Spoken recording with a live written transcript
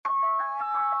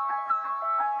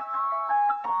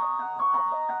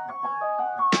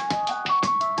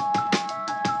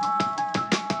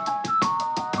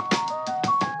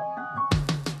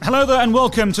Hello there and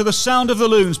welcome to The Sound of the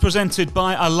Loons, presented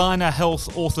by Alina Health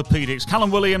Orthopedics.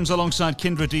 Callum Williams alongside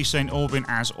Kindra D. St. Aubin,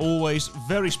 as always.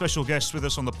 Very special guest with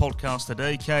us on the podcast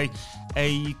today, Kay.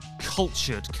 A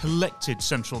cultured, collected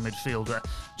central midfielder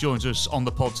joins us on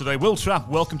the pod today. Will Trapp,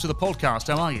 welcome to the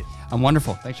podcast. How are you? I'm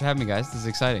wonderful. Thanks for having me, guys. This is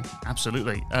exciting.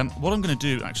 Absolutely. What I'm going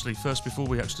to do, actually, first, before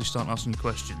we actually start asking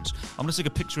questions, I'm going to take a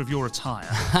picture of your attire,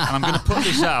 and I'm going to put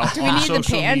this out on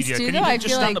social media. Too, Can you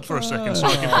just stand up for a second so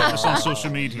I can put this on social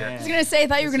media? I was going to say, I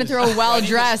thought you were going to throw a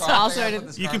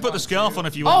well-dressed. You can put the scarf on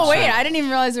if you want. Oh, wait, I didn't even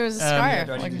realize there was a scarf.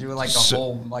 Do I need to do like the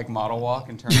whole model walk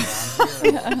and turn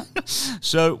around here?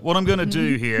 So what I'm going to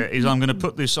do here is I'm going to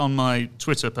put this on my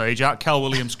Twitter page, at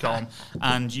CalWilliamsCom,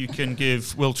 and you can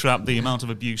give Will Trapp the amount of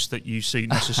abuse that you see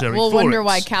necessary We'll for wonder it.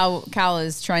 why Cal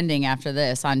is trending after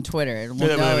this on Twitter.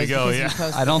 There we go, yeah.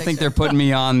 I don't think they're putting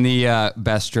me on the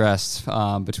best dressed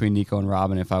between Nico and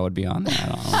Robin if I would be on that. I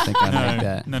don't think I'd make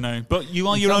that. No. But you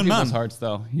are your Some own man. people's hearts,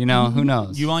 though. You know, who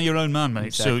knows? You are your own man, mate.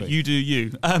 Exactly. So you do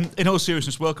you. In all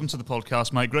seriousness, welcome to the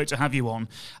podcast, mate. Great to have you on.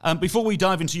 Before we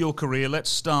dive into your career, let's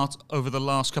start over the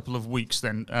last couple of weeks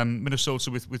then.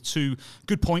 Minnesota with 2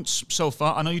 good points so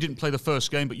far. I know you didn't play the first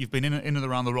game, but you've been in and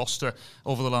around the roster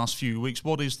over the last few weeks.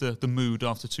 What is the mood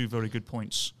after 2 very good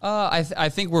points? I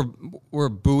think we're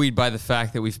buoyed by the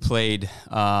fact that we've played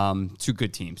 2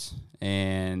 good teams.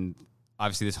 And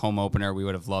obviously this home opener, we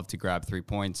would have loved to grab 3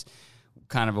 points.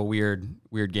 Kind of a weird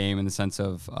game in the sense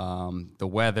of the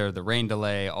weather, the rain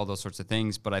delay, all those sorts of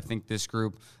things. But I think this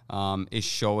group is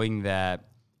showing that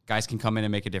guys can come in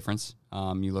and make a difference.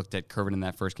 You looked at Kervin in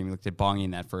that first game. You looked at Bongi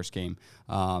in that first game.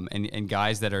 And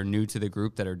guys that are new to the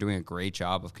group that are doing a great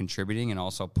job of contributing and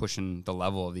also pushing the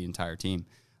level of the entire team.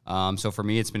 So for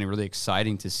me, it's been really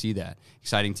exciting to see that.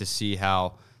 Exciting to see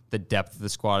how the depth of the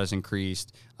squad has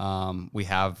increased. We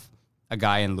have a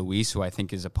guy in Luis who I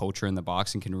think is a poacher in the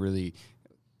box and can really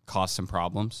cause some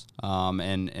problems.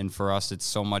 And for us, it's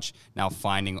so much now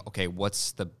finding, okay,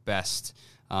 what's the best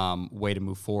way to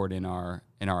move forward in our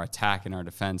attack, in our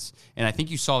defense. And I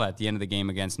think you saw that at the end of the game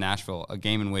against Nashville, a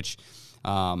game in which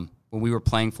when we were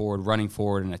playing forward, running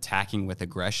forward, and attacking with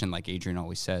aggression, like Adrian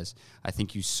always says, I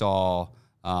think you saw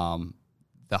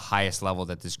the highest level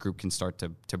that this group can start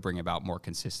to bring about more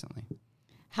consistently.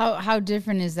 How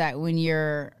different is that when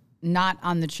you're not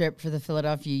on the trip for the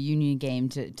Philadelphia Union game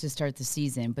to start the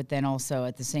season, but then also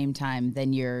at the same time,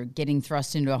 then you're getting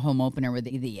thrust into a home opener where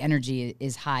the energy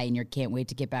is high and you can't wait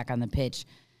to get back on the pitch.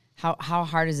 How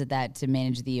hard is it to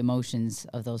manage the emotions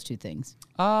of those 2 things?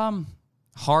 Hard,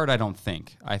 I don't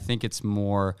think. I think it's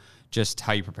more just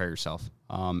how you prepare yourself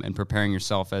and preparing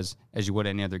yourself as you would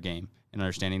any other game and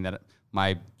understanding that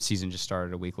my season just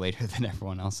started a week later than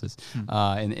everyone else's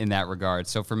in that regard.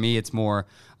 So for me, it's more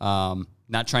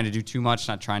not trying to do too much,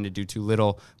 not trying to do too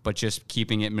little, but just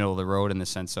keeping it middle of the road in the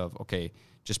sense of, okay,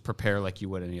 just prepare like you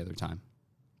would any other time.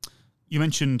 You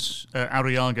mentioned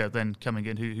Arriaga then coming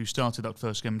in, who started that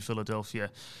first game in Philadelphia.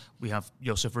 We have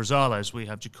Josef Rosales, we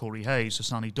have Ja'Cory Hayes,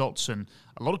 Hassani Dotson.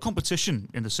 A lot of competition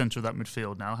in the centre of that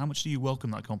midfield now. How much do you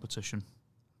welcome that competition?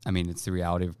 I mean, it's the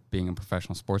reality of being a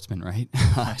professional sportsman, right?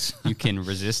 You can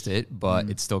resist it, but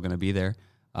it's still going to be there.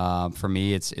 For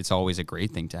me, it's always a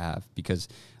great thing to have because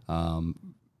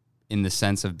in the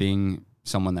sense of being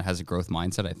someone that has a growth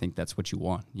mindset, I think that's what you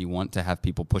want. You want to have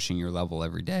people pushing your level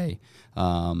every day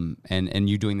and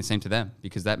you doing the same to them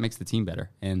because that makes the team better.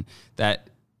 And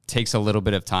that takes a little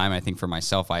bit of time. I think for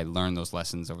myself, I learned those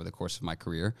lessons over the course of my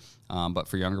career. But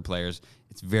for younger players,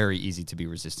 it's very easy to be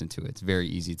resistant to it. It's very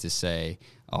easy to say,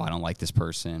 oh, I don't like this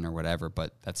person or whatever,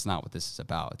 but that's not what this is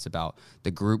about. It's about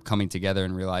the group coming together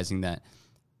and realizing that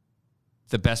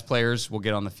the best players will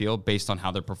get on the field based on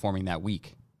how they're performing that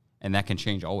week. And that can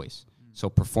change always. So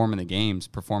perform in the games,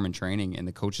 perform in training, and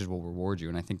the coaches will reward you.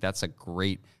 And I think that's a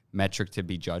great metric to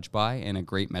be judged by and a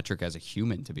great metric as a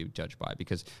human to be judged by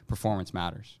because performance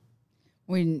matters.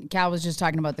 When Cal was just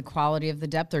talking about the quality of the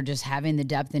depth or just having the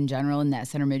depth in general in that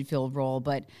center midfield role,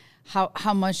 but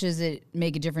how much does it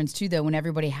make a difference too, though, when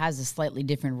everybody has a slightly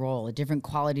different role, different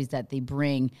qualities that they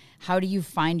bring? How do you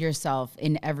find yourself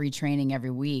in every training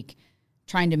every week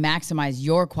trying to maximize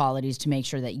your qualities to make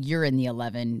sure that you're in the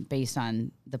 11 based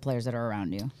on the players that are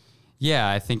around you? Yeah,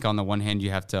 I think on the one hand, you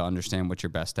have to understand what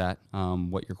you're best at,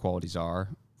 what your qualities are,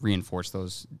 reinforce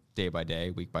those day by day,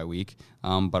 week by week.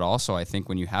 But also, I think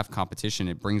when you have competition,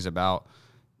 it brings about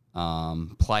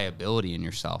pliability in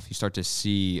yourself. You start to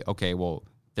see, okay, well,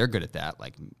 they're good at that.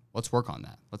 Like, let's work on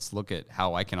that. Let's look at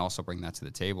how I can also bring that to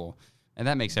the table. And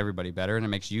that makes everybody better, and it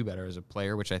makes you better as a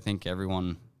player, which I think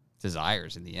everyone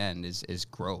desires in the end is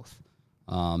growth.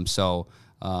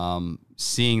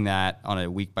 Seeing that on a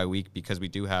week by week, because we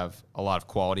do have a lot of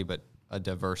quality, but a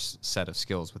diverse set of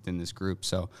skills within this group.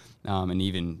 So, and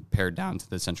even pared down to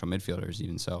the central midfielders,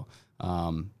 even so.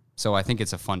 So I think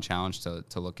it's a fun challenge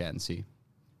to look at and see.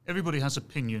 Everybody has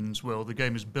opinions. Well, the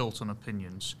game is built on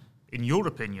opinions. In your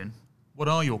opinion, what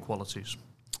are your qualities?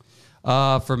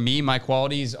 For me, my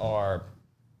qualities are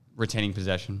retaining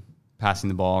possession, passing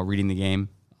the ball, reading the game,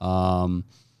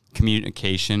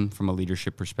 communication from a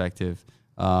leadership perspective,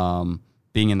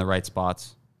 being in the right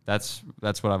spots. That's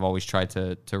what I've always tried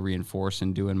to reinforce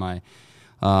and do in my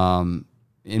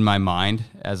mind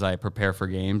as I prepare for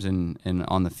games and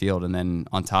on the field. And then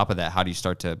on top of that, how do you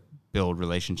start to build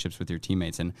relationships with your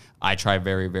teammates? And I try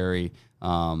very, very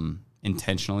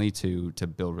intentionally to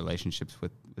build relationships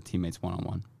with teammates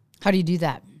one-on-one. How do you do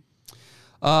that?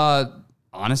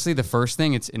 Honestly, the first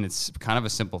thing, it's kind of a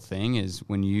simple thing, is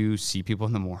when you see people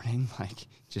in the morning, like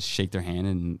just shake their hand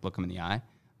and look them in the eye,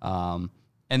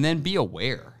 and then be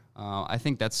aware. I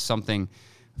think that's something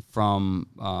from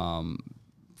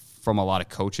a lot of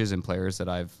coaches and players that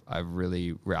I've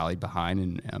really rallied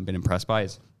behind and been impressed by,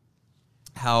 is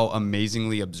how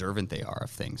amazingly observant they are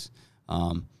of things.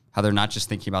 How they're not just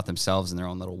thinking about themselves in their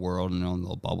own little world and their own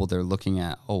little bubble. They're looking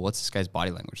at, what's this guy's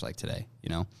body language like today?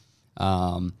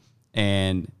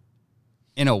 And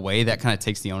in a way that kind of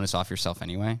takes the onus off yourself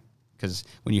anyway, because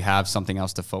when you have something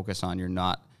else to focus on, you're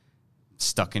not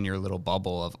stuck in your little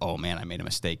bubble of, oh man, I made a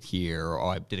mistake here,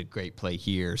 or I did a great play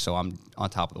here, so I'm on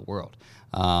top of the world.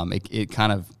 It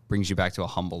kind of brings you back to a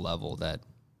humble level that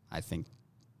I think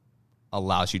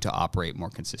allows you to operate more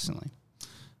consistently.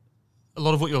 A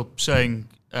lot of what you're saying,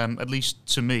 at least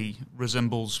to me,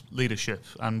 resembles leadership,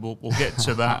 and we'll get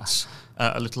to that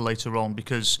a little later on,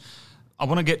 because I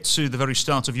want to get to the very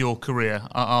start of your career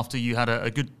after you had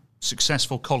a good,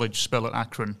 successful college spell at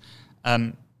Akron.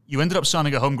 You ended up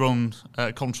signing a homegrown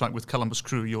contract with Columbus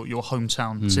Crew, your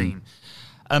hometown team.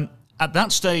 At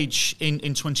that stage in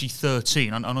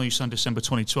 2013, I know you signed December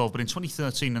 2012, but in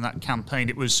 2013 in that campaign,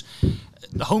 it was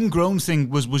the homegrown thing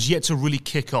was yet to really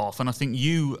kick off, and I think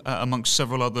you, amongst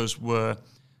several others, were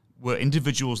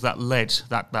individuals that led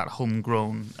that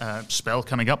homegrown spell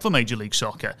coming up for Major League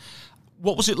Soccer.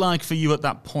 What was it like for you at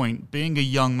that point, being a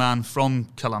young man from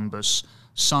Columbus,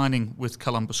 signing with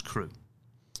Columbus Crew?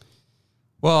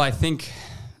 Well, I think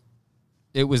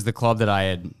it was the club that I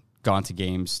had gone to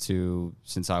games to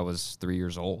since I was 3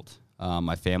 years old.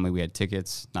 My family, we had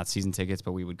tickets, not season tickets,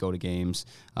 but we would go to games.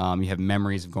 You have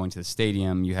memories of going to the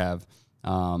stadium. You have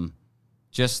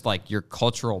just like your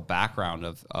cultural background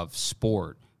of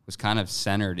sport was kind of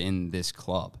centered in this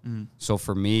club. So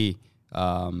for me,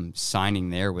 signing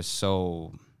there was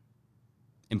so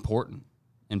important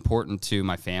to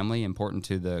my family, important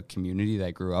to the community that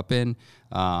I grew up in,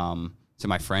 to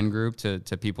my friend group,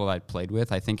 to people I played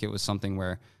with. I think it was something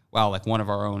where, wow, like one of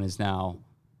our own is now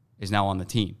on the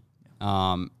team.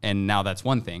 And now that's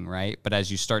one thing, right? But as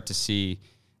you start to see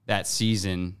that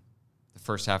season, the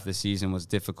first half of the season was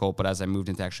difficult, but as I moved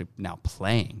into actually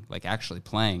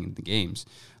playing the games,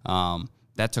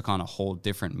 that took on a whole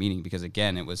different meaning, because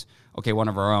again, it was, okay, one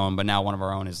of our own, but now one of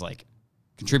our own is like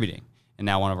contributing. And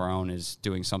now one of our own is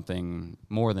doing something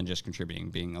more than just contributing,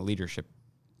 being a leadership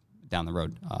down the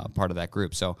road, part of that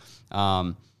group. So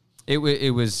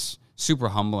it was super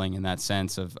humbling in that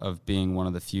sense of being one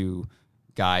of the few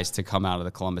guys to come out of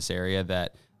the Columbus area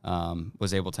that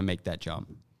was able to make that jump.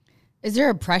 Is there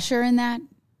a pressure in that?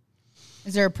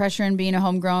 Is there a pressure in being a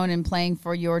homegrown and playing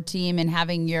for your team and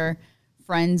having your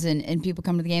friends and people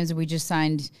come to the games? That we just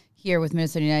signed here with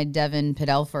Minnesota United, Devin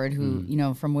Padelford,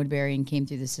 who, from Woodbury and came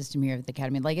through the system here at the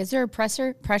academy. Like, is there a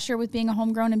pressure with being a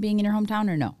homegrown and being in your hometown,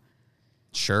 or no?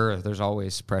 Sure, there's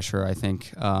always pressure, I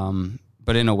think.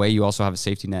 But in a way, you also have a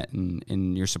safety net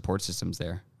in your support systems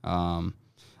there.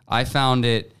 I found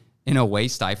it, in a way,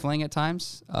 stifling at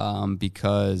times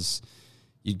because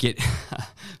you get,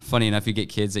 funny enough, you get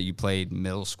kids that you played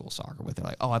middle school soccer with. They're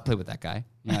like, oh, I played with that guy.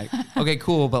 You're like, okay,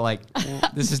 cool, but like,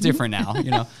 this is different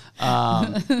now,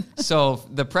 So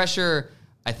the pressure,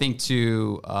 I think,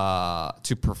 to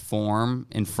perform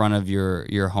in front of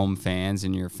your home fans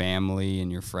and your family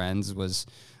and your friends was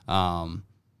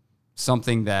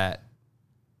something that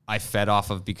I fed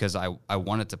off of, because I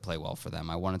wanted to play well for them.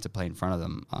 I wanted to play in front of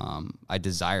them. I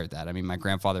desired that. I mean, my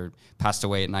grandfather passed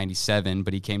away at 97,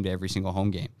 but he came to every single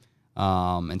home game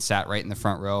and sat right in the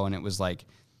front row. And it was like,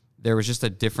 there was just a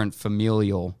different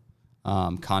familial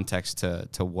context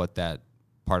to what that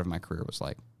part of my career was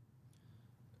like.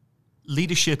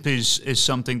 Leadership is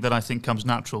something that I think comes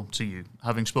natural to you.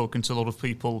 Having spoken to a lot of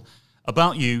people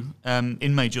about you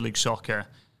in Major League Soccer,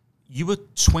 you were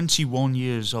 21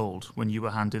 years old when you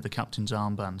were handed the captain's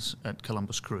armband at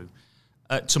Columbus Crew.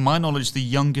 to my knowledge, the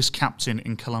youngest captain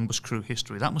in Columbus Crew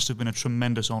history. That must have been a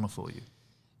tremendous honor for you.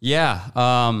 Yeah.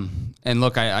 And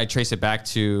look, I trace it back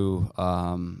to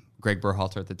Greg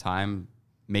Berhalter at the time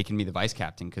making me the vice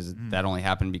captain, because that only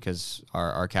happened because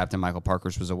our captain, Michael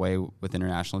Parkhurst, was away with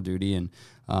international duty. And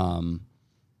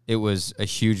it was a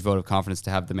huge vote of confidence to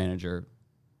have the manager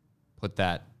put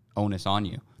that onus on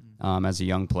you as a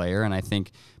young player. And I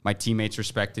think my teammates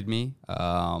respected me.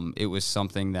 It was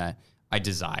something that I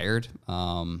desired.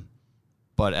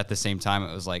 But at the same time,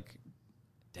 it was like,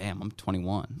 damn, I'm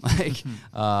 21. Like,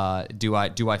 do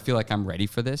I feel like I'm ready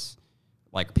for this?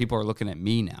 Like, people are looking at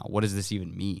me now. What does this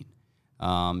even mean?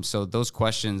 So those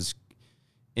questions,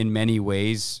 in many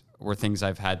ways, were things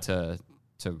I've had to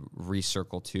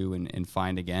recircle to and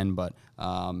find again. But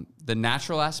the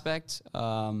natural aspect,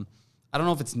 I don't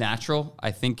know if it's natural.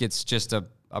 I think it's just a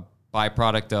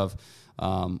byproduct of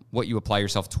what you apply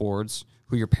yourself towards,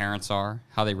 who your parents are,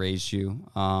 how they raised you,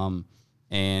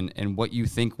 and what you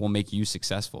think will make you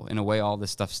successful. In a way, all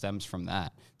this stuff stems from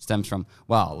that. Stems from,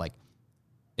 wow, like,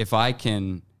 if I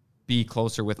can be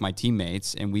closer with my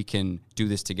teammates and we can do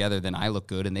this together, then I look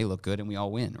good and they look good and we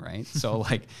all win, right? So,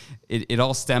 like, it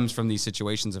all stems from these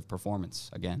situations of performance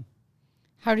again.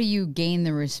 How do you gain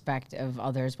the respect of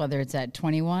others, whether it's at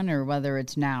 21 or whether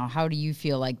it's now? How do you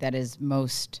feel like that is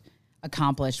most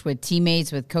accomplished with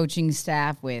teammates, with coaching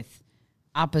staff, with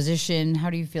opposition? How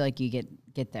do you feel like you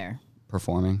get there?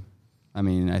 Performing. I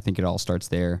mean, I think it all starts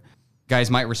there.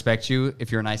 Guys might respect you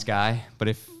if you're a nice guy, but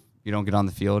if you don't get on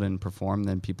the field and perform,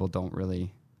 then people don't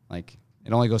really, like,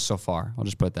 it only goes so far. I'll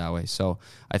just put it that way. So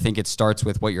I think it starts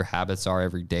with what your habits are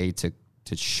every day to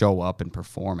show up and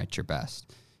perform at your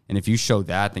best. And if you show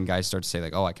that, then guys start to say,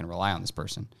 like, oh, I can rely on this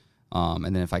person. And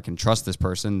then if I can trust this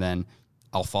person, then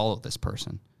I'll follow this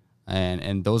person.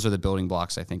 And those are the building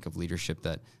blocks, I think, of leadership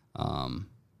that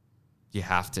you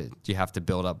have to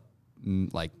build up,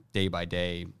 like, day by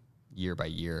day, year by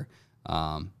year.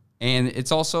 And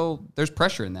it's also, there's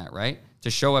pressure in that, right? To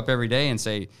show up every day and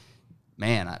say,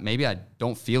 man, maybe I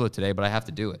don't feel it today, but I have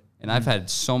to do it. And I've had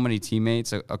so many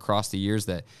teammates across the years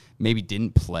that maybe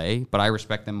didn't play, but I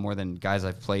respect them more than guys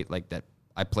I've played, like, that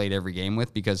I played every game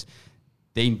with, because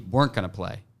they weren't going to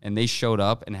play. And they showed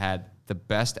up and had the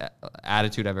best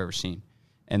attitude I've ever seen.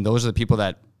 And those are the people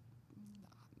that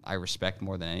I respect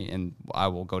more than any, and I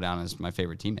will go down as my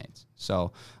favorite teammates.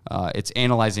 So it's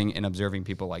analyzing and observing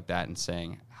people like that and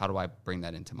saying, how do I bring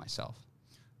that into myself?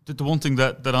 The one thing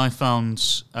that I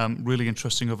found really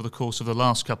interesting over the course of the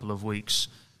last couple of weeks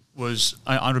was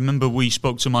I remember we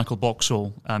spoke to Michael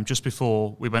Boxall just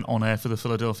before we went on air for the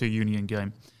Philadelphia Union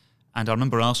game, and I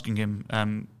remember asking him,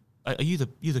 "Are you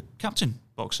the captain,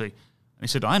 Boxy?" And he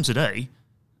said, "I am today."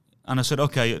 And I said,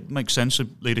 "Okay, it makes sense of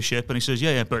leadership." And he says,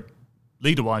 "Yeah, but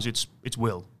leader-wise, it's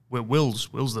Will. Will's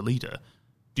the leader.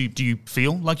 Do you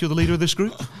feel like you're the leader of this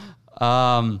group?"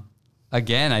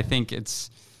 Again, I think it's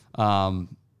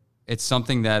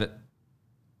something that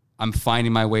I'm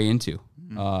finding my way into.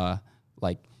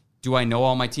 Like, do I know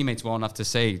all my teammates well enough to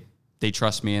say they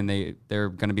trust me and they're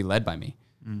going to be led by me?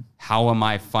 How am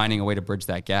I finding a way to bridge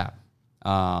that gap?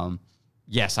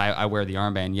 Yes, I wear the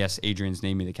armband. Yes, Adrian's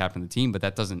named me the captain of the team, but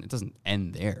it doesn't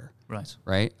end there.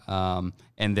 Right.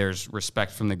 And there's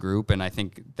respect from the group, and I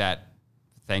think that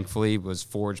thankfully was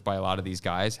forged by a lot of these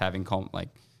guys having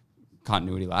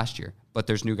continuity last year. But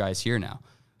there's new guys here now.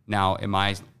 Now, am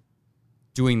I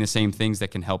doing the same things that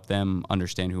can help them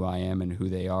understand who I am and who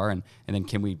they are, and then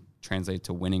can we translate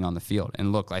to winning on the field?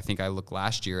 And look, I think I looked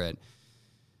last year at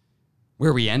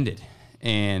where we ended,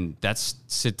 and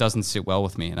it doesn't sit well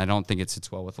with me, and I don't think it sits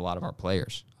well with a lot of our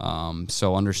players.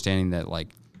 So understanding that, like,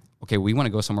 okay, we want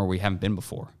to go somewhere we haven't been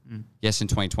before. Yes, in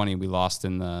 2020 we lost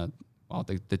in the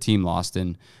team lost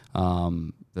in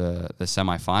the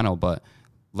semifinal, but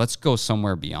let's go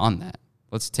somewhere beyond that.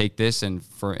 Let's take this, and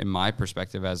in my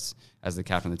perspective as the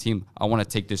captain of the team, I want to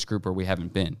take this group where we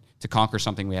haven't been, to conquer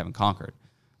something we haven't conquered.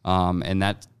 And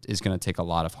that is going to take a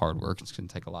lot of hard work. It's going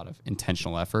to take a lot of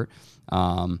intentional effort.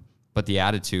 But the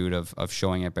attitude of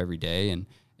showing up every day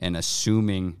and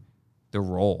assuming the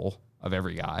role of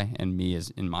every guy, and me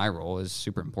as in my role, is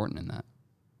super important in that.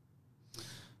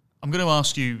 I'm going to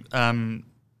ask you, and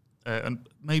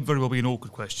may very well be an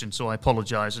awkward question, so I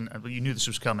apologise, but you knew this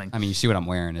was coming. I mean, you see what I'm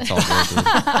wearing. It's all good,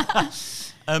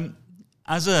 dude.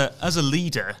 As a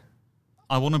leader,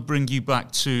 I want to bring you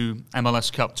back to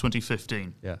MLS Cup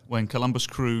 2015, when Columbus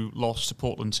Crew lost to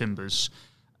Portland Timbers.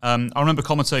 I remember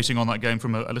commentating on that game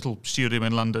from a little studio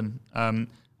in London, and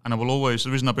I will always, the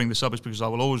reason I bring this up is because I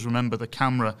will always remember the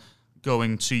camera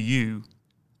going to you,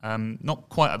 not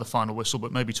quite at the final whistle,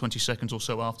 but maybe 20 seconds or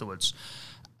so afterwards.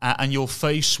 And your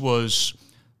face was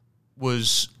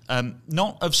was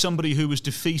not of somebody who was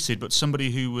defeated, but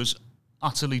somebody who was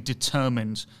utterly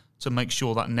determined to make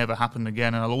sure that never happened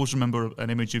again. And I'll always remember an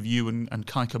image of you and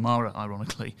Kai Kamara,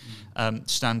 ironically,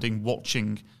 standing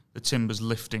watching the Timbers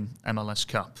lifting MLS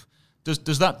Cup.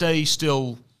 Does that day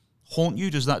still haunt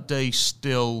you? Does that day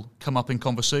still come up in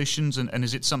conversations? And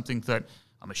is it something that,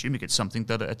 I'm assuming it's something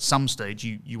that at some stage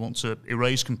you want to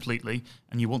erase completely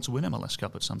and you want to win MLS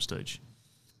Cup at some stage?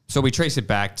 So we trace it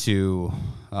back to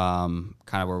kind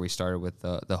of where we started with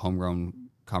the homegrown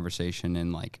conversation.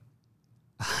 And like,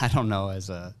 I don't know, as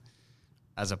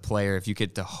a player, if you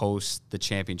get to host the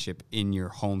championship in your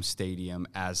home stadium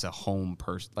as a home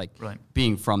person, like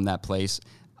being from that place,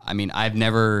 I mean, I've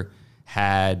never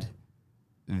had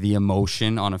the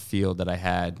emotion on a field that I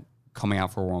had coming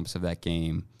out for warm-ups of that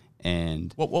game.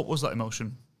 And what was that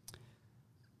emotion?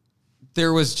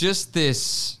 There was just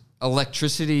this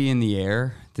electricity in the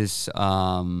air. This,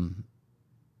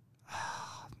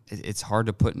 it's hard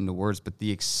to put into words, but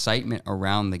the excitement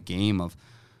around the game of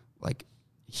like,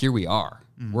 here we are.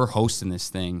 We're hosting this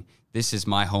thing. This is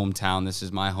my hometown. This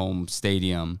is my home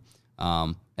stadium.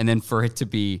 And then for it to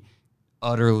be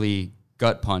utterly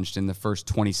gut punched in the first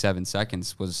 27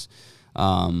 seconds was,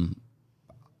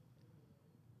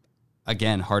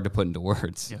 again, hard to put into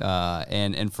words. Yeah.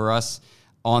 And for us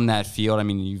on that field, I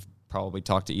mean, you've probably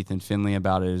talked to Ethan Finley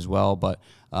about it as well, but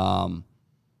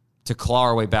to claw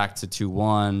our way back to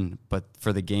 2-1, but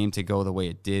for the game to go the way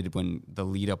it did when the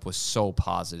lead up was so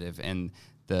positive and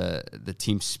the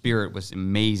team spirit was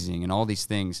amazing and all these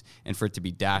things, and for it to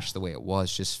be dashed the way it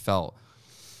was just felt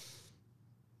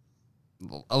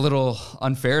a little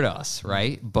unfair to us,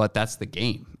 right? But that's the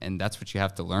game, and that's what you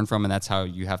have to learn from, and that's how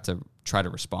you have to try to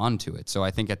respond to it. So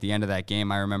I think at the end of that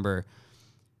game, I remember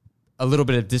a little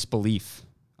bit of disbelief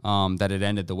that it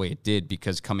ended the way it did,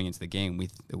 because coming into the game,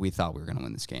 we thought we were going to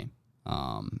win this game.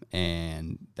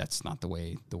 And that's not the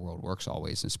way the world works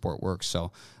always, and sport works.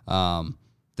 So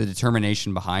the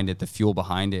determination behind it, the fuel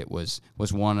behind it was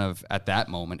one of, at that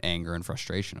moment, anger and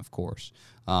frustration, of course.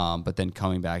 But then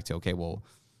coming back to, okay, well,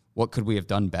 what could we have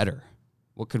done better?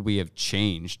 What could we have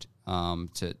changed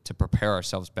to prepare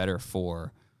ourselves better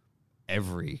for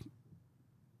every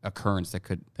occurrence that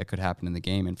could happen in the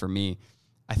game? And for me,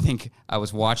 I think I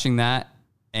was watching that,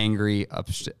 angry,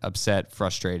 upset,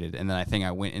 frustrated, and then I think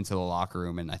I went into the locker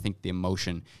room, and I think the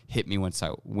emotion hit me once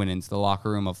I went into the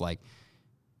locker room of like,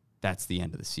 that's the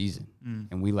end of the season,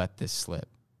 and we let this slip.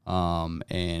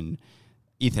 And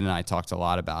Ethan and I talked a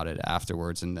lot about it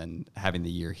afterwards, and then having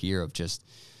the year here of just,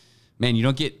 man, you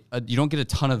don't get a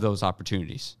ton of those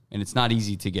opportunities, and it's not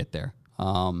easy to get there.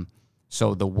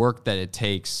 So the work that it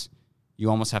takes, you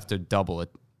almost have to double it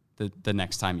the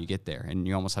next time you get there, and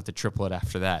you almost have to triple it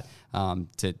after that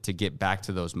to get back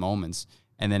to those moments,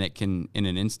 and then it can, in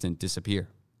an instant, disappear.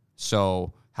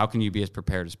 So how can you be as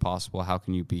prepared as possible? How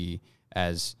can you be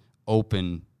as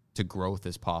open to growth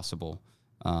as possible?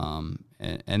 And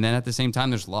then at the same time,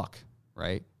 there's luck,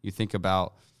 right? You think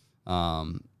about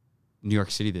New York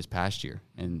City this past year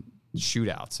and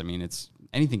shootouts. I mean,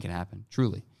 anything can happen,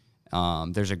 truly.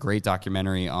 There's a great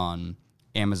documentary on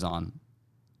Amazon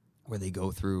where they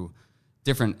go through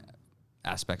different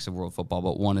aspects of world football,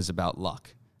 but one is about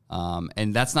luck.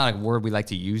 And that's not a word we like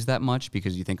to use that much,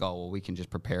 because you think, oh, well, we can just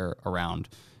prepare around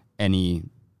any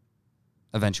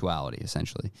eventuality,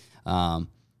 essentially.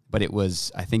 But it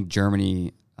was, I think,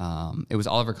 Germany, it was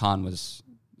Oliver Kahn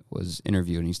was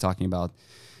interviewed, and he's talking about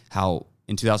how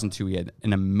in 2002 he had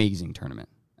an amazing tournament.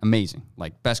 Amazing.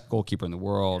 Like, best goalkeeper in the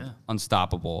world,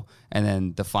 unstoppable. And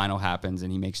then the final happens,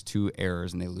 and he makes 2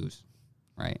 errors, and they lose.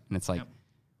 Right? And it's like,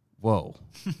 whoa.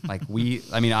 Like,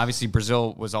 obviously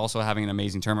Brazil was also having an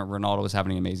amazing tournament. Ronaldo was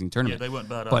having an amazing tournament. Yeah, they weren't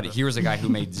bad But either. here's a guy who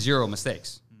made 0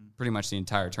 mistakes pretty much the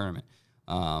entire tournament.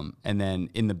 And then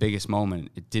in the biggest moment,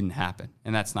 it didn't happen.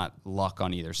 And that's not luck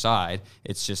on either side.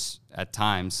 It's just, at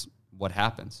times, what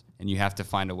happens. And you have to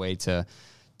find a way to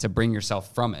bring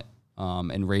yourself from it,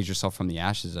 and raise yourself from the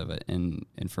ashes of it. And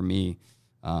for me,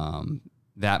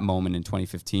 that moment in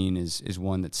 2015 is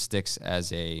one that sticks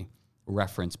as a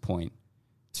reference point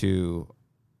to,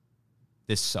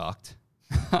 this sucked.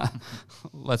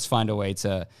 Let's find a way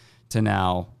to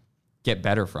now get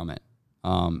better from it.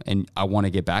 And I want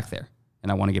to get back there.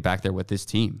 And I want to get back there with this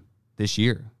team this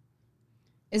year.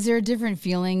 Is there a different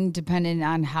feeling depending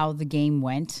on how the game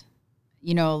went?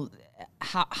 You know,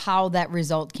 how that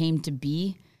result came to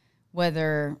be,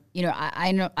 whether,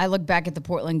 I know I look back at the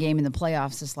Portland game in the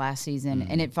playoffs this last season,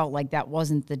 and it felt like that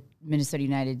wasn't the Minnesota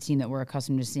United team that we're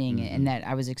accustomed to seeing and that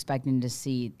I was expecting to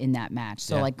see in that match.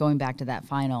 So, going back to that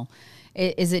final,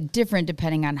 is it different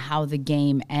depending on how the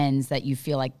game ends that you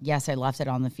feel like, yes, I left it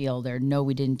on the field, or no,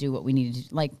 we didn't do what we needed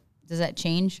to? Like, does that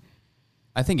change?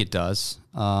 I think it does.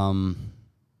 I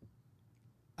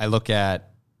look at,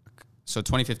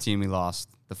 2015, we lost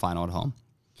the final at home,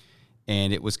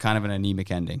 and it was kind of an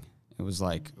anemic ending. It was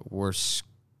like we're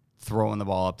throwing the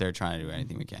ball up there, trying to do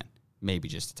anything we can, maybe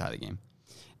just to tie the game.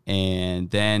 And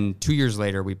then 2 years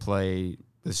later,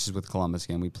 this is with Columbus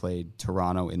again, we played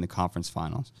Toronto in the conference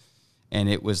finals. And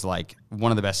it was like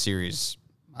one of the best series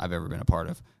I've ever been a part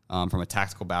of. From a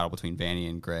tactical battle between Vanny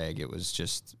and Greg, it was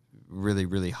just really,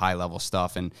 really high-level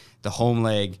stuff. And the home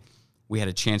leg, we had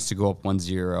a chance to go up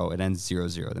 1-0. It ends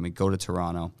 0-0. Then we go to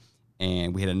Toronto,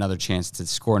 and we had another chance to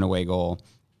score an away goal.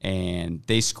 And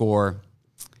they score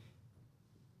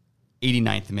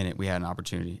 89th minute, we had an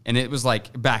opportunity. And it was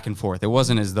like back and forth. It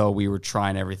wasn't as though we were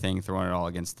trying everything, throwing it all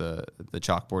against the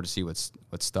chalkboard to see what's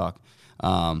stuck.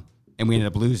 And we ended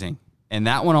up losing. And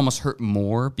that one almost hurt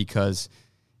more because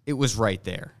it was right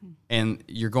there. And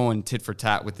you're going tit for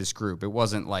tat with this group. It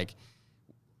wasn't like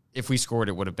if we scored,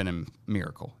 it would have been a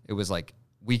miracle. It was like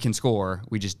we can score,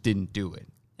 we just didn't do it.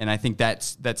 And I think that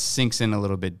sinks in a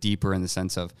little bit deeper in the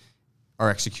sense of our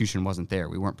execution wasn't there.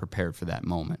 We weren't prepared for that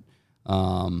moment.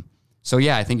 So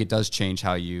yeah, I think it does change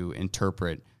how you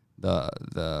interpret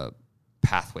the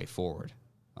pathway forward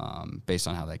based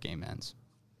on how that game ends.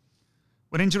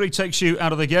 When injury takes you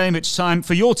out of the game, it's time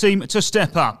for your team to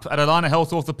step up. At Allina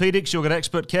Health Orthopedics, you'll get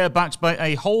expert care backed by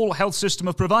a whole health system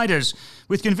of providers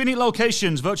with convenient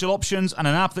locations, virtual options, and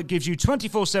an app that gives you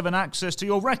 24/7 access to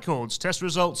your records, test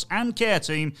results, and care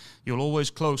team. You're always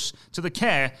close to the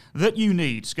care that you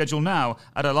need. Schedule now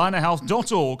at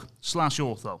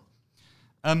allinahealth.org/ortho.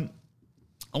 I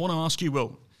want to ask you,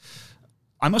 Will,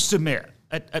 I must admit,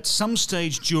 at some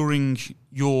stage during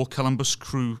your Columbus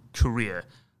Crew career,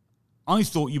 I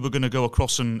thought you were going to go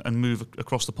across and move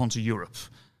across the pond to Europe.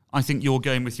 I think your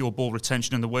game with your ball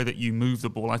retention and the way that you move the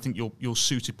ball, I think you're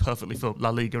suited perfectly for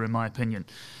La Liga, in my opinion.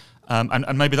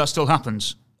 And maybe that still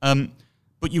happens.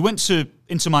 But you went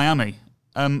into Miami,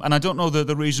 and I don't know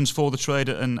the reasons for the trade,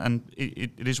 and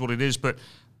it is what it is, but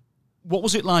what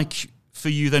was it like for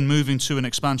you then moving to an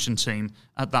expansion team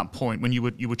at that point when you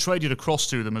were traded across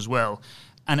to them as well?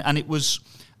 And it was,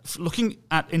 looking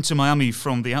at Inter Miami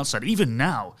from the outside, even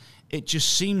now, it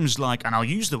just seems like, and I'll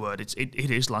use the word, it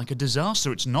is like a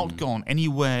disaster. It's not gone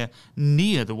anywhere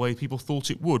near the way people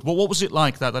thought it would. What was it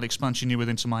like, that expansion you were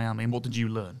into Miami, and what did you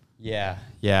learn? Yeah.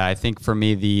 I think for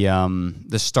me,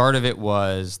 the start of it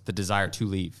was the desire to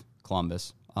leave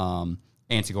Columbus and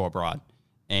to go abroad.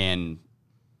 And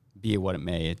be it what it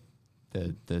may,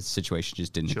 the situation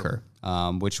just didn't occur,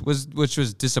 which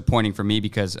was disappointing for me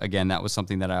because, again, that was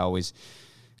something that I always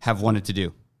have wanted to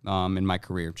do. In my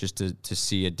career, just to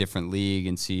see a different league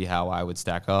and see how I would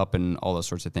stack up and all those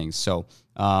sorts of things. So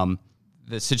the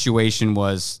situation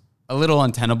was a little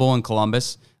untenable in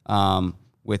Columbus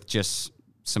with just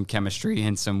some chemistry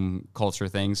and some culture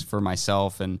things for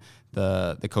myself and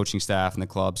the coaching staff and the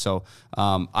club. So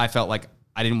I felt like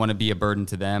I didn't want to be a burden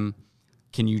to them.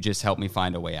 Can you just help me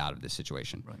find a way out of this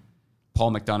situation? Right.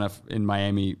 Paul McDonough in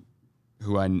Miami,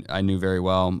 who I knew very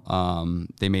well.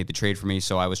 They made the trade for me,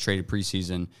 so I was traded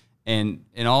preseason. And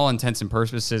in all intents and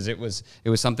purposes, it was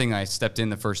something I stepped in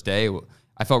the first day.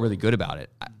 I felt really good about it.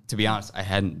 To be honest, I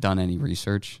hadn't done any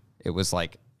research. It was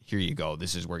like, here you go.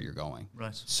 This is where you're going.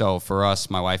 Right. So for us,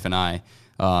 my wife and I,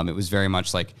 it was very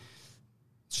much like,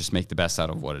 let's just make the best out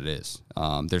of what it is.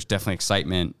 There's definitely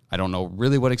excitement. I don't know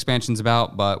really what expansion's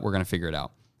about, but we're going to figure it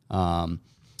out. And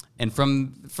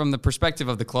from the perspective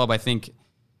of the club, I think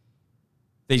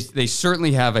They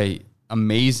certainly have a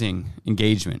amazing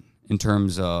engagement in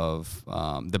terms of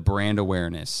the brand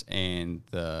awareness and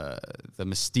the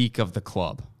mystique of the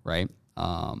club, right?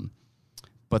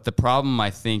 But the problem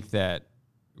I think that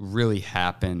really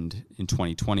happened in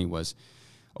 2020 was,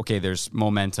 okay, there's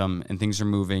momentum and things are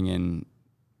moving in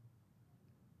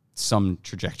some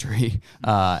trajectory,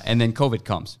 and then COVID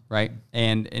comes, right?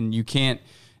 And you can't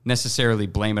necessarily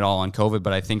blame it all on COVID,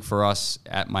 but I think for us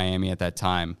at Miami at that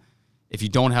time, if you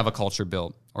don't have a culture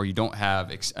built or you don't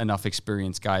have enough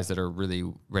experienced guys that are really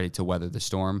ready to weather the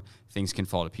storm, things can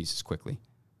fall to pieces quickly.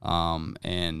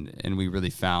 And we really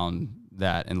found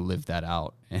that and lived that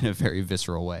out in a very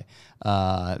visceral way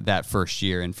that first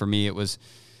year. And for me, it was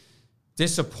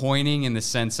disappointing in the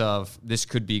sense of this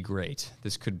could be great.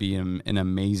 This could be an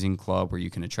amazing club where you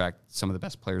can attract some of the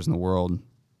best players in the world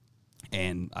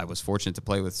And I was fortunate to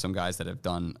play with some guys that have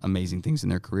done amazing things in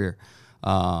their career.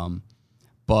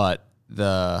 But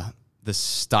the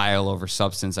style over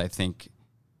substance, I think,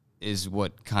 is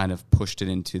what kind of pushed it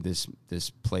into this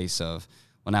place of,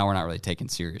 well, now we're not really taken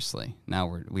seriously.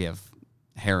 Now we have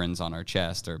herons on our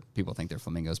chest, or people think they're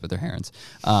flamingos, but they're herons.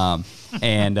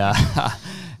 And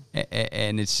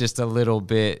it's just a little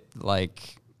bit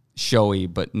like showy,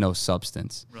 but no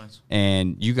substance. Right.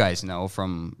 And you guys know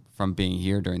from being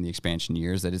here during the expansion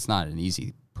years that it's not an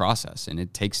easy process and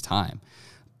it takes time.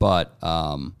 But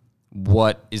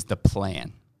what is the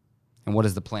plan? And what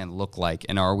does the plan look like?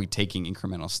 And are we taking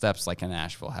incremental steps like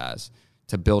Nashville has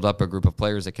to build up a group of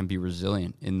players that can be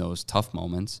resilient in those tough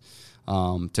moments,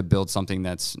 to build something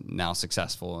that's now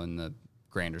successful in the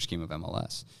grander scheme of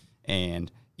MLS?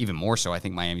 And even more so, I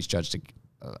think Miami's judged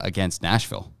against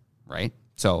Nashville, right?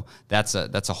 So that's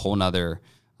a whole nother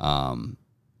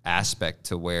aspect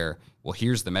to where, well,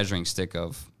 here's the measuring stick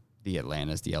of the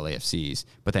Atlantas, the LAFCs,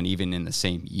 but then even in the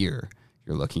same year,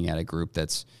 you're looking at a group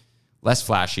that's less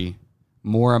flashy,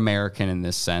 more American in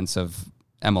this sense of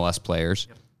MLS players,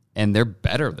 and they're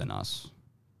better than us,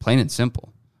 plain and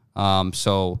simple.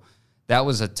 So that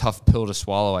was a tough pill to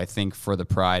swallow, I think, for the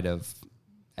pride of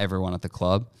everyone at the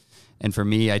club. And for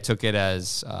me, I took it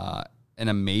as an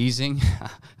amazing,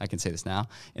 I can say this now,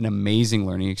 an amazing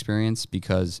learning experience,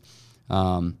 because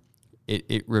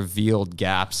it revealed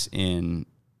gaps in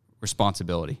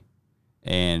responsibility.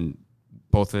 And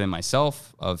both within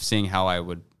myself, of seeing how I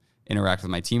would interact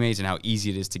with my teammates and how easy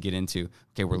it is to get into,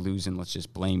 okay, we're losing, let's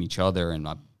just blame each other and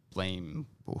not blame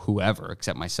whoever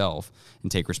except myself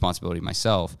and take responsibility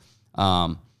myself.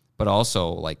 But also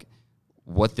like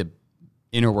what the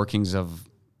inner workings of,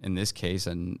 in this case,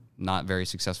 a not very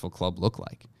successful club look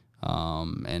like.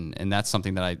 And that's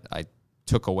something that I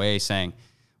took away saying,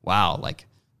 wow, like,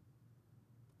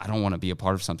 I don't want to be a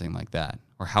part of something like that.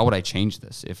 Or how would I change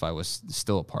this if I was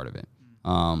still a part of it?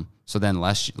 So then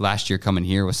last year coming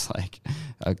here was like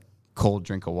a cold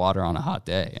drink of water on a hot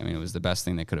day. I mean, it was the best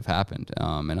thing that could have happened.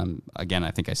 And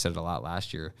I think I said it a lot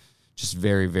last year, just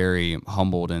very, very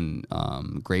humbled and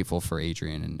grateful for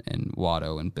Adrian and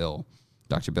Watto and Bill,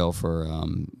 Dr. Bill,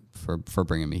 for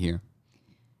bringing me here.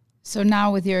 So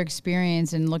now with your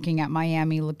experience and looking at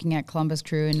Miami, looking at Columbus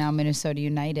Crew, and now Minnesota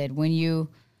United,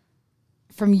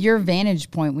 from your vantage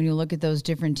point, when you look at those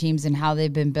different teams and how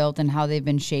they've been built and how they've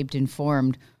been shaped and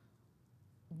formed,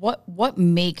 what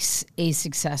makes a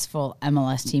successful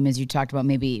MLS team? As you talked about,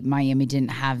 maybe Miami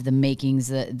didn't have the makings,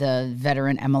 the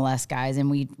veteran MLS guys, and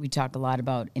we talk a lot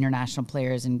about international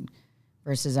players and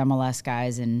versus MLS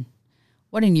guys. And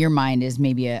what in your mind is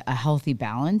maybe a healthy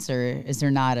balance, or is there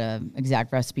not an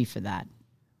exact recipe for that?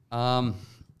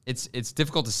 It's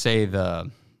difficult to say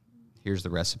here's the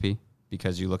recipe,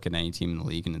 because you look at any team in the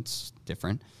league and it's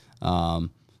different.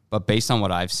 But based on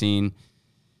what I've seen,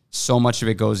 so much of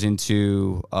it goes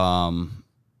into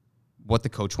what the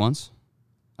coach wants.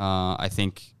 I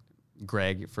think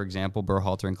Greg, for example,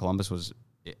 Berhalter in Columbus was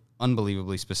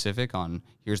unbelievably specific on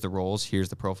here's the roles, here's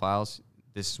the profiles,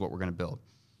 this is what we're going to build.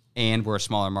 And we're a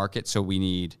smaller market, so we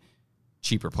need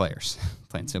cheaper players,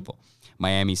 plain and simple.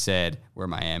 Miami said, we're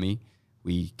Miami.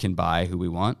 We can buy who we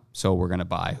want, so we're going to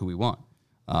buy who we want.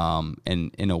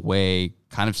 And in a way,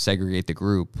 kind of segregate the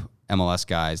group, MLS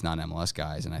guys, non-MLS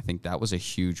guys. And I think that was a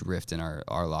huge rift in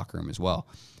our locker room as well.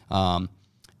 And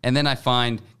then I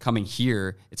find coming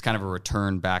here, it's kind of a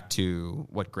return back to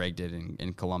what Greg did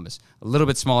in Columbus. A little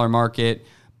bit smaller market,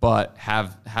 but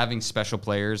having special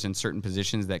players in certain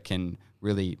positions that can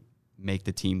really make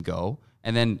the team go.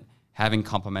 And then having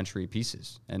complementary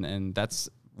pieces. And that's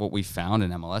what we found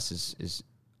in MLS is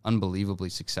unbelievably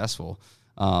successful,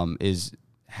 is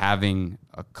having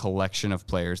a collection of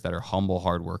players that are humble,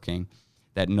 hardworking,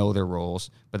 that know their roles,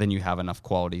 but then you have enough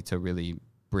quality to really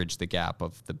bridge the gap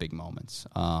of the big moments.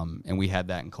 And we had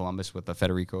that in Columbus with the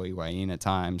Federico Higuain at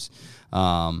times.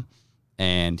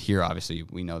 And here, obviously,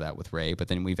 we know that with Ray, but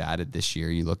then we've added this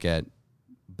year. You look at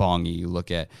Bongi, you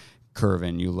look at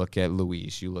Curvin, you look at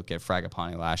Luis, you look at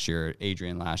Fragapane last year,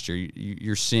 Adrian last year.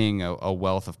 You're seeing a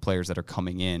wealth of players that are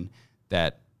coming in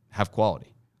that have quality.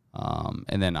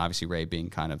 And then obviously Ray being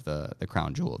kind of the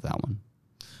crown jewel of that one.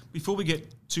 Before we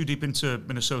get too deep into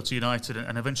Minnesota United,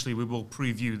 and eventually we will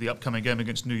preview the upcoming game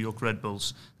against New York Red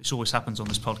Bulls. This always happens on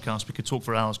this podcast. We could talk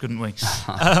for hours, couldn't we?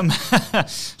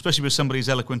 Especially with somebody as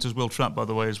eloquent as Will Trapp, by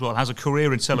the way, as well. Has a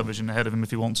career in television ahead of him if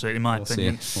he wants it, in my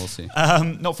opinion. We'll see.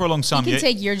 Not for a long time yet. You can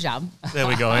take your job. There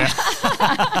we go,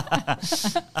 yeah.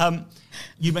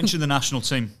 You mentioned the national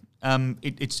team.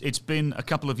 It's been a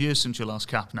couple of years since your last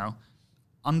cap now.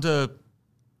 Under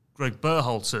Greg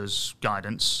Berhalter's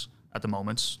guidance, at the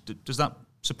moment. Does that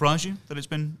surprise you that it's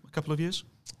been a couple of years?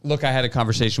 Look, I had a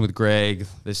conversation with Greg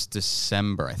this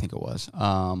December, I think it was,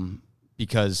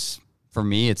 because for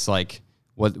me, it's like,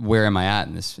 where am I at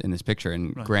in this picture?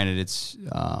 And granted, it's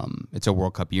a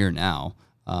World Cup year now,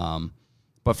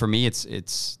 but for me,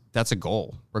 that's a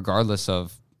goal, regardless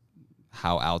of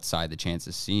how outside the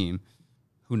chances seem.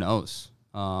 Who knows?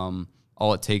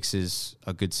 All it takes is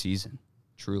a good season,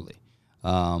 truly,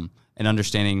 and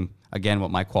understanding again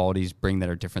what my qualities bring that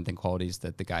are different than qualities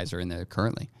that the guys are in there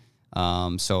currently.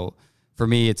 So for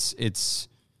me,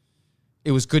 it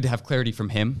was good to have clarity from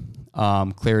him,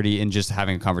 clarity in just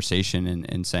having a conversation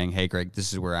and saying, hey, Greg,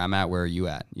 this is where I'm at. Where are you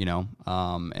at? You know?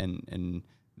 And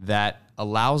that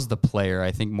allows the player,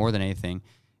 I think more than anything,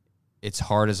 it's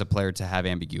hard as a player to have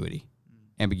ambiguity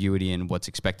in what's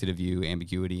expected of you,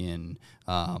 ambiguity in,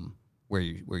 where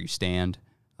you stand,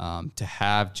 to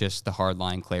have just the hard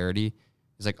line clarity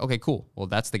is like, okay, cool. Well,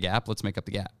 that's the gap. Let's make up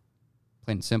the gap.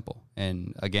 Plain and simple.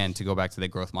 And again, to go back to the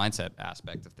growth mindset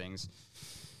aspect of things,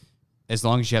 as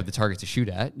long as you have the target to shoot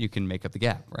at, you can make up the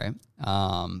gap, right?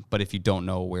 But if you don't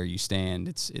know where you stand,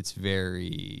 it's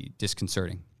very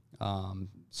disconcerting.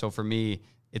 So for me,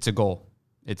 it's a goal.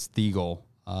 It's the goal.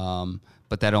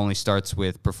 But that only starts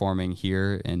with performing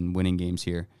here and winning games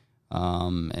here.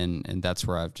 And that's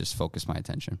where I've just focused my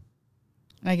attention.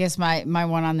 I guess my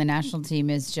one on the national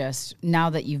team is just now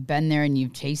that you've been there and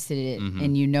you've tasted it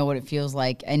and you know what it feels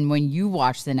like. And when you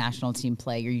watch the national team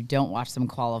play or you don't watch them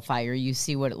qualify or you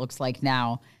see what it looks like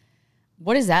now,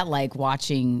 what is that like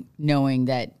watching, knowing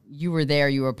that you were there,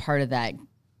 you were part of that,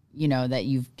 you know, that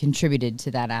you've contributed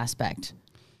to that aspect?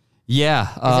 Yeah.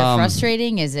 Is it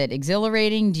frustrating? Is it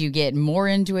exhilarating? Do you get more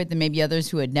into it than maybe others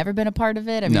who had never been a part of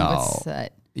it? I mean, what's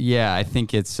that? Yeah, I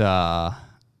think it's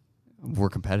we're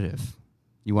competitive.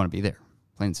 You want to be there,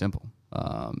 plain and simple.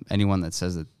 Anyone that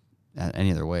says it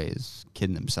any other way is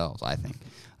kidding themselves, I think.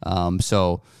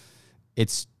 So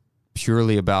it's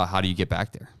purely about how do you get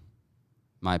back there,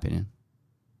 my opinion.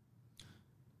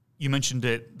 You mentioned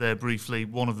it there briefly.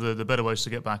 One of the better ways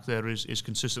to get back there is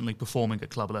consistently performing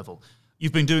at club level.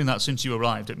 You've been doing that since you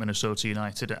arrived at Minnesota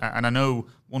United. And I know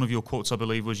one of your quotes, I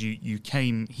believe, was you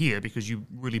came here because you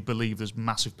really believe there's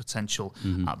massive potential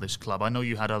at this club. I know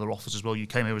you had other offers as well. You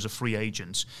came here as a free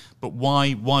agent. But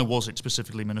why was it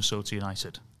specifically Minnesota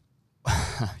United?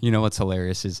 You know what's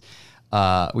hilarious is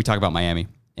we talk about Miami.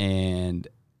 And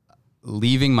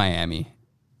leaving Miami,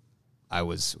 I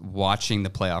was watching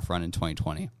the playoff run in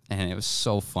 2020. And it was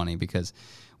so funny because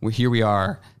here we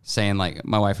are saying, like,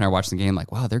 my wife and I are watching the game,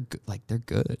 like, wow, they're good. Like, they're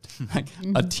good. Like,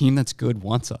 a team that's good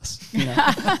wants us. You know?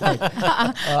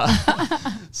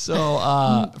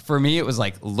 For me, it was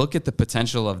like, look at the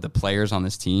potential of the players on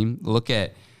this team. Look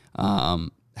at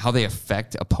how they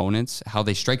affect opponents, how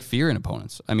they strike fear in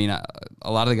opponents. I mean,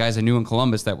 a lot of the guys I knew in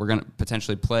Columbus that were going to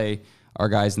potentially play our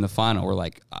guys in the final were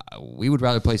like, we would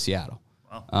rather play Seattle.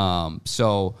 Wow.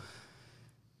 So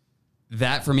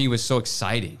that for me was so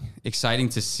exciting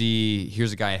to see.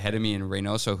 Here's a guy ahead of me in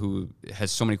Reynoso who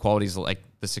has so many qualities like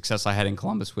the success I had in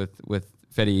Columbus with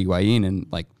Fede Higuain, and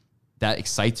like that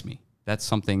excites me. That's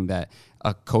something that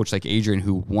a coach like Adrian,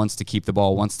 who wants to keep the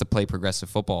ball, wants to play progressive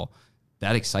football,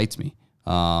 that excites me.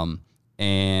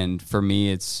 And for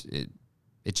me, it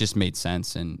just made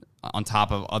sense. And on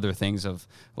top of other things of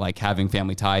like having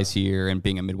family ties here and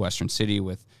being a Midwestern city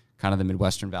with kind of the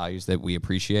Midwestern values that we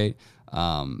appreciate,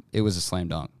 it was a slam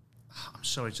dunk. I'm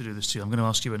sorry to do this to you. I'm going to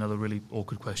ask you another really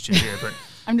awkward question here, but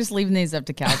I'm just leaving these up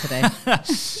to Cal today.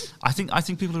 I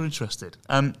think people are interested.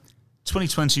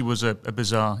 2020 was a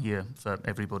bizarre year for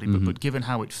everybody, but given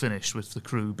how it finished with the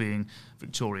crew being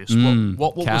victorious,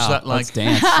 what Cal, was that like? Let's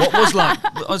dance. What was like?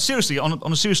 Seriously, on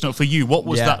a serious note, for you, what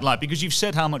was that like? Because you've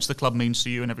said how much the club means to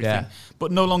you and everything,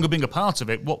 but no longer being a part of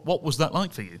it, what was that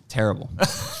like for you? Terrible.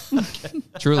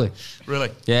 Truly.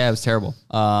 Really? Yeah, it was terrible.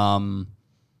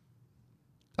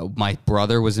 My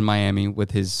brother was in Miami with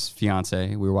his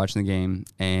fiance. We were watching the game,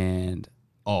 and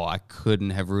I couldn't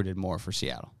have rooted more for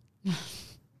Seattle.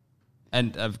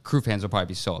 And crew fans will probably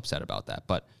be so upset about that,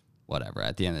 but whatever.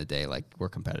 At the end of the day, like, we're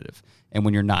competitive. And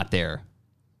when you're not there,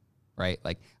 right?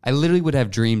 Like, I literally would have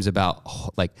dreams about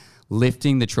like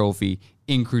lifting the trophy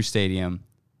in Crew Stadium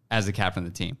as the captain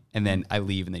of the team. And then I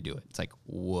leave and they do it. It's like,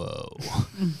 whoa.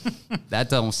 That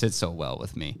don't sit so well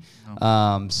with me.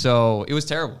 No. So it was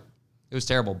terrible. It was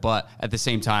terrible. But at the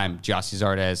same time, Jossie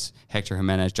Zardes, Hector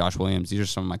Jimenez, Josh Williams, these are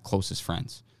some of my closest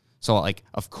friends. So, like,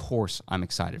 of course I'm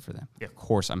excited for them. Yeah. Of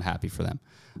course I'm happy for them.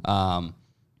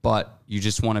 But you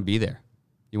just want to be there.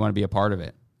 You want to be a part of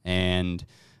it. And,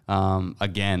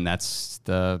 again, that's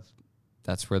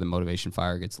where the motivation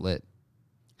fire gets lit.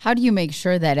 How do you make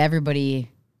sure that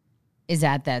everybody is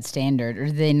at that standard, or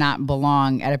do they not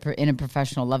belong at in a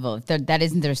professional level? If that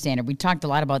isn't their standard. We talked a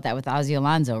lot about that with Ozzie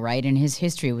Alonso, right? And his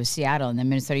history with Seattle and then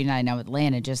Minnesota United, now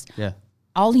Atlanta. Just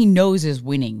all he knows is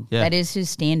winning. Yeah. That is his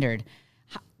standard.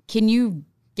 Can you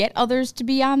get others to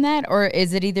be on that, or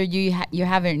is it either you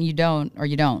have it and you don't, or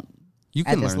you don't? You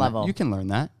can learn level. You can learn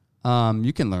that.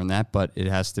 You can learn that, but it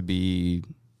has to be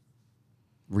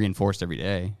reinforced every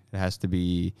day. It has to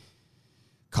be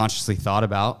consciously thought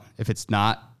about. If it's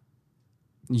not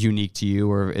unique to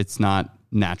you or it's not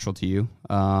natural to you.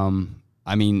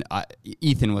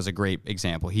 Ethan was a great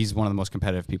example. He's one of the most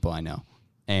competitive people I know,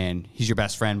 and he's your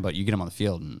best friend, but you get him on the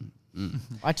field and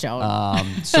watch out.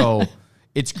 So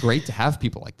it's great to have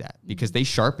people like that because they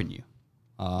sharpen you.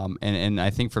 And I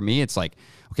think for me, it's like,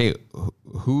 okay,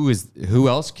 who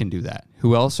else can do that?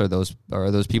 Who else are those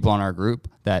people in our group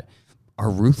that are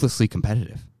ruthlessly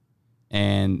competitive?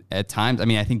 And at times,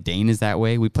 I think Dane is that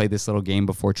way. We played this little game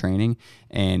before training,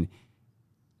 and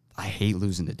I hate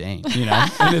losing to Dane,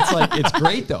 And it's like, it's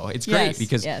great though. It's great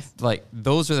because like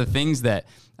those are the things that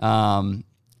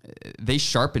they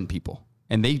sharpen people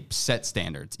and they set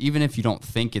standards. Even if you don't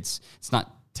think it's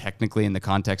not technically in the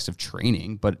context of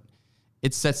training, but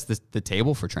it sets the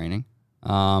table for training.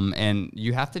 And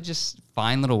you have to just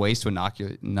find little ways to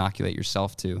inoculate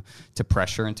yourself to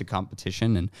pressure and to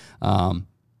competition and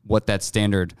what that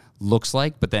standard looks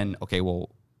like. But then, okay,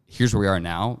 well, here's where we are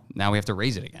now. Now we have to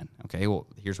raise it again. Okay, well,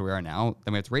 here's where we are now.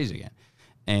 Then we have to raise it again.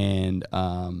 And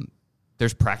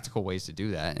there's practical ways to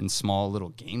do that. And small little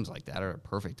games like that are a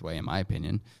perfect way, in my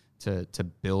opinion, to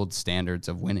build standards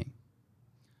of winning.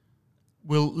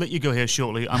 We'll let you go here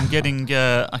shortly. I'm getting,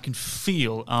 I can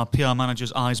feel our PR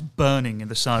manager's eyes burning in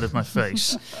the side of my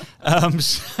face.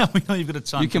 So we know you've got a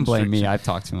time. You can blame me. I've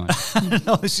talked too much.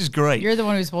 No, this is great. You're the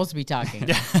one who's supposed to be talking.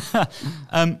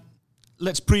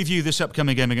 Let's preview this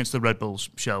upcoming game against the Red Bulls,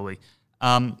 shall we?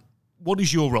 What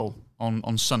is your role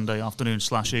on Sunday afternoon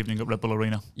 / evening at Red Bull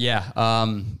Arena? Yeah,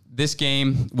 this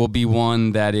game will be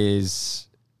one that it's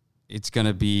going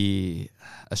to be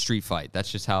a street fight.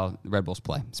 That's just how the Red Bulls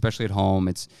play, especially at home.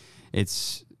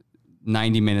 It's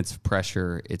 90 minutes of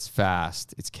pressure. It's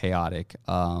fast. It's chaotic.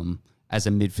 As a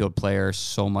midfield player,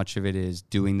 so much of it is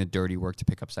doing the dirty work to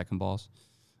pick up second balls.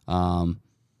 And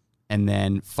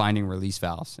then finding release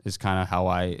valves is kind of how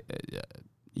I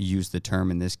use the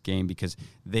term in this game because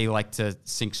they like to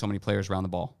sink so many players around the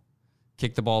ball.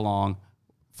 Kick the ball long,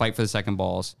 fight for the second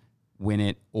balls, win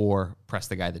it, or press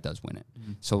the guy that does win it.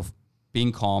 Mm-hmm. So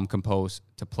being calm, composed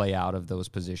to play out of those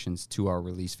positions to our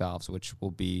release valves, which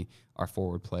will be our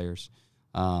forward players.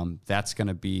 That's going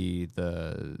to be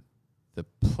the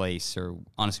place, or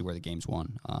honestly where the game's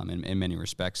won in many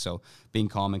respects. So being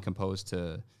calm and composed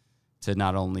to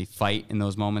not only fight in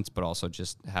those moments, but also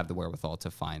just have the wherewithal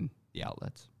to find the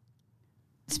outlets.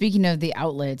 Speaking of the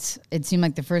outlets, it seemed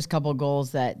like the first couple of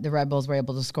goals that the Red Bulls were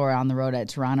able to score on the road at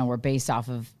Toronto were based off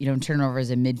of,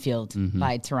 turnovers in midfield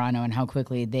by Toronto and how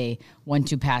quickly they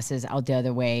 1-2 passes out the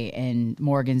other way. And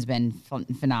Morgan's been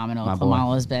phenomenal.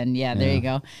 Klamala's been, there you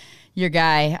go. Your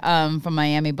guy from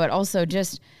Miami. But also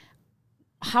just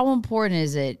how important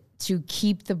is it to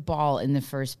keep the ball in the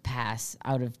first pass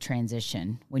out of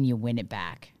transition when you win it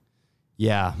back?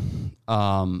 Yeah.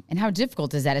 And how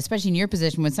difficult is that, especially in your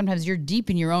position when sometimes you're deep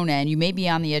in your own end, you may be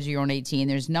on the edge of your own 18,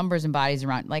 there's numbers and bodies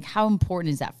around. Like, how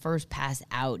important is that first pass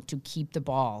out to keep the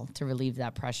ball, to relieve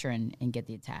that pressure and get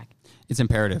the attack? It's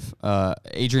imperative.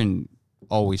 Adrian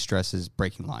always stresses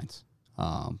breaking lines.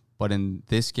 But in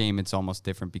this game, it's almost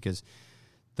different because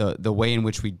the way in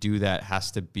which we do that has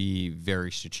to be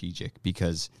very strategic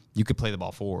because you could play the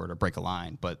ball forward or break a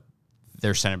line, but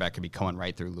their center back could be coming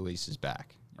right through Luis's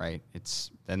back. Right,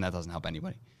 then that doesn't help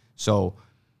anybody. So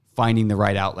finding the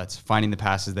right outlets, finding the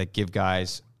passes that give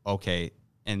guys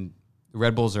and the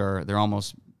Red Bulls they're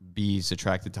almost bees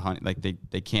attracted to honey. Like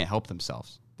they can't help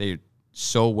themselves. They're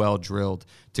so well drilled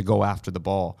to go after the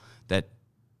ball that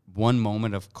one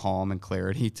moment of calm and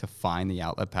clarity to find the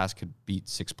outlet pass could beat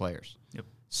 6 players. Yep.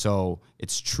 So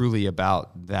it's truly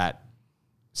about that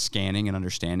scanning and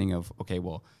understanding of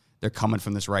they're coming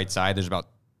from this right side. There's about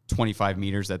 25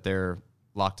 meters that they're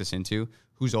locked us into.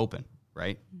 Who's open,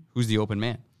 right? Who's the open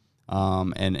man?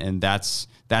 And that's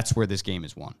where this game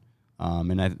is won.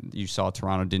 You saw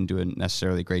Toronto didn't do a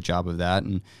necessarily great job of that,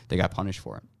 and they got punished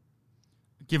for it.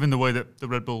 Given the way that the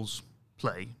Red Bulls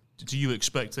play, do you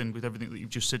expect then, with everything that you've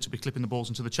just said, to be clipping the balls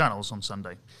into the channels on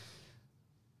Sunday?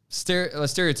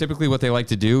 Stereotypically, what they like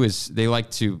to do is they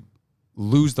like to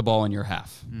lose the ball in your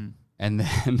half and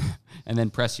then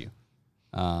press you.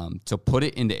 To put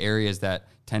it into areas that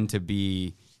tend to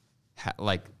be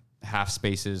like half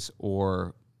spaces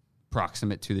or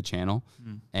proximate to the channel,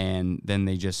 and then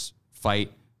they just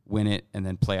fight, win it, and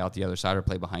then play out the other side or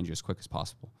play behind you as quick as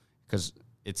possible. Because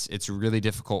it's really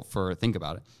difficult think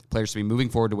about it, players to be moving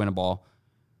forward to win a ball,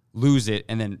 lose it,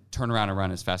 and then turn around and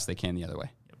run as fast as they can the other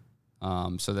way.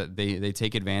 So that they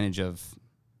take advantage of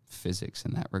physics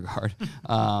in that regard.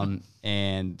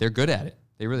 And they're good at it.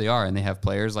 They really are. And they have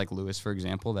players like Lewis, for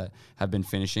example, that have been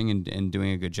finishing and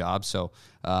doing a good job. So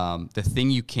the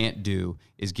thing you can't do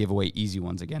is give away easy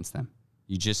ones against them.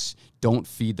 You just don't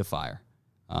feed the fire.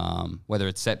 Whether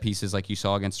it's set pieces like you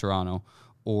saw against Toronto,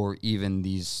 or even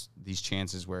these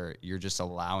chances where you're just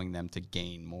allowing them to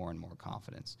gain more and more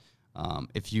confidence.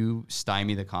 If you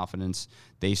stymie the confidence,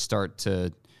 they start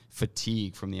to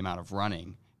fatigue from the amount of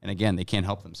running. And again, they can't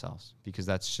help themselves because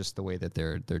that's just the way that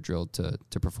they're drilled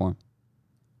to perform.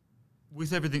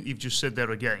 With everything you've just said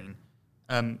there again,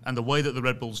 and the way that the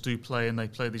Red Bulls do play, and they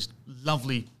play these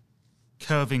lovely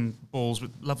curving balls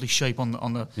with lovely shape on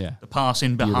the pass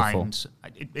in behind.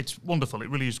 It's wonderful. It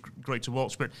really is great to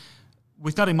watch. But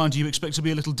with that in mind, do you expect to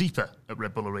be a little deeper at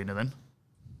Red Bull Arena then?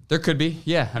 There could be,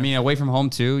 yeah. I mean, away from home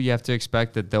too, you have to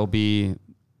expect that there'll be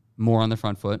more on the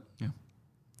front foot.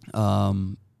 Yeah.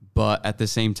 But at the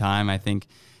same time, I think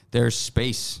there's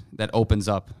space that opens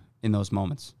up in those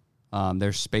moments.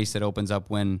 There's space that opens up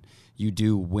when you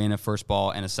do win a first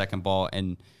ball and a second ball.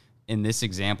 And in this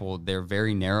example, they're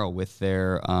very narrow with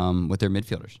their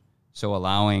midfielders. So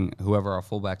allowing whoever our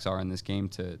fullbacks are in this game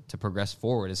to progress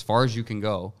forward as far as you can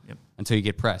go until you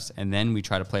get pressed. And then we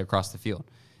try to play across the field.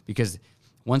 Because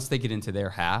once they get into their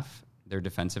half, their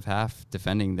defensive half,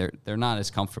 defending, they're not as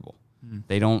comfortable.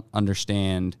 They don't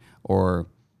understand or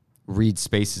read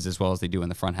spaces as well as they do in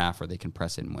the front half where they can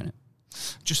press it and win it.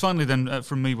 Just finally then,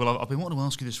 from me, well, I've been wanting to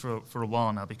ask you this for a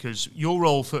while now, because your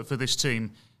role for this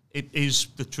team, it is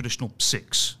the traditional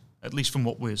 6, at least from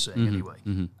what we're seeing anyway.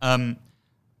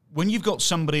 When you've got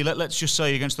somebody, let's just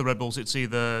say against the Red Bulls, it's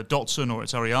either Dotson or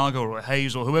it's Arriaga or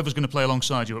Hayes or whoever's going to play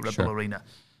alongside you at Red Bull Arena.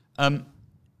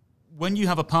 When you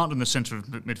have a partner in the centre of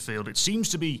midfield, it seems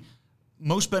to be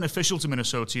most beneficial to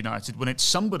Minnesota United when it's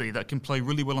somebody that can play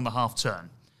really well on the half turn.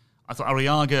 I thought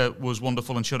Arriaga was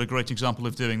wonderful and showed a great example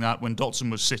of doing that when Dotson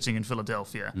was sitting in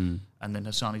Philadelphia. And then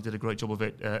Hassani did a great job of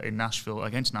it in Nashville,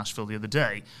 against Nashville the other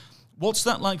day. What's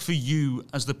that like for you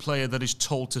as the player that is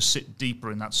told to sit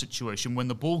deeper in that situation when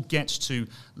the ball gets to,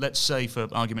 let's say, for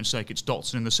argument's sake, it's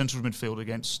Dotson in the centre of midfield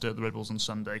against the Red Bulls on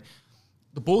Sunday.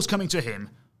 The ball's coming to him.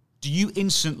 Do you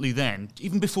instantly then,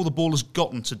 even before the ball has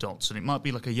gotten to Dotson, it might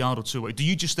be like a yard or two away, do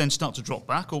you just then start to drop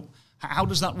back? Or how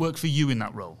does that work for you in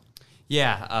that role?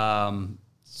 Yeah,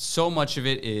 so much of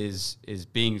it is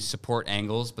being support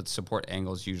angles, but support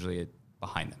angles usually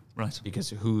behind them. Right.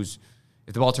 Because if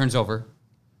the ball turns over,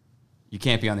 you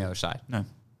can't be on the other side. No.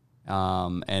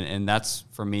 And that's,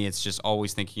 for me, it's just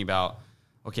always thinking about,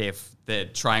 okay, if the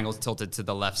triangle's tilted to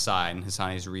the left side and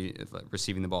Hassani's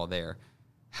receiving the ball there,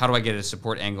 how do I get a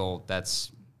support angle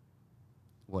that's,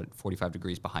 45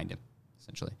 degrees behind him,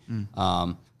 essentially,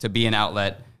 to be an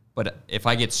outlet. But if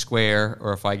I get square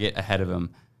or if I get ahead of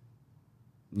him,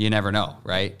 you never know,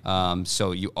 right?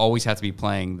 So you always have to be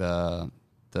playing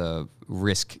the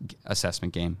risk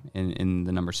assessment game in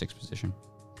the number 6 position.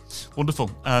 Wonderful.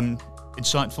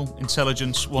 Insightful,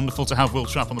 intelligence, wonderful to have Will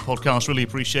Trapp on the podcast. Really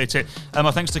appreciate it. Our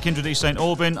thanks to Kindred E. St.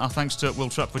 Aubin. Our thanks to Will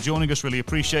Trapp for joining us. Really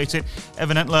appreciate it.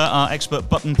 Evan Entler, our expert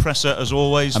button presser, as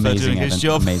always, amazing, for doing Evan. his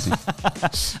job. Amazing.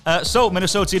 So,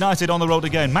 Minnesota United on the road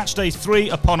again. Match day 3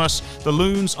 upon us. The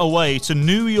Loons away to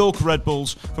New York Red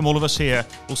Bulls. From all of us here,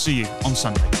 we'll see you on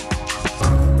Sunday.